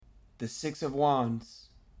The Six of Wands.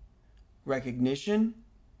 Recognition,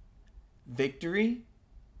 victory,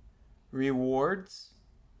 rewards,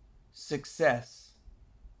 success.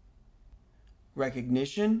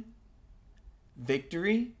 Recognition,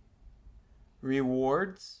 victory,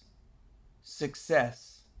 rewards,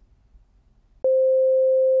 success.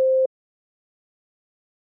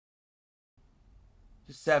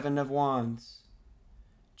 The Seven of Wands.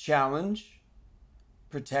 Challenge,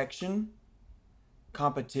 protection,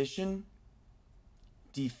 competition,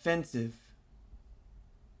 defensive.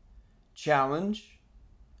 Challenge,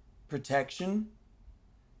 protection,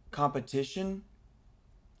 competition,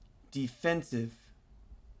 defensive.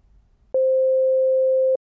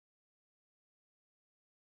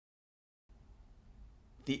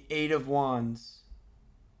 The Eight of Wands.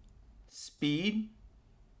 Speed,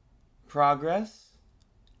 progress,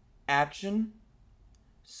 action,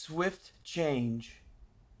 swift change.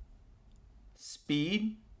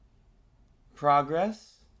 Speed,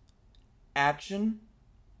 progress, action,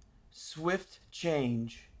 swift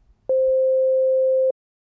change.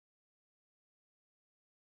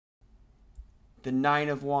 The Nine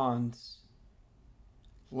of Wands.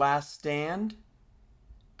 Last stand,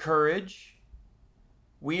 courage,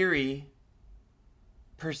 weary,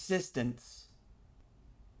 persistence.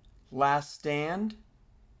 Last stand,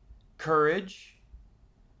 courage,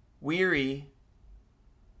 weary,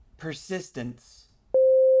 persistence.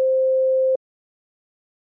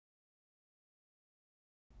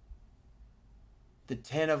 The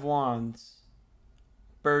Ten of Wands.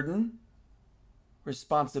 Burden,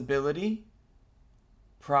 responsibility,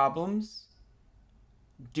 problems,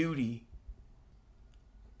 duty.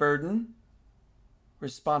 Burden,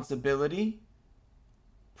 responsibility,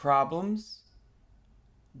 problems,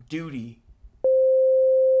 duty.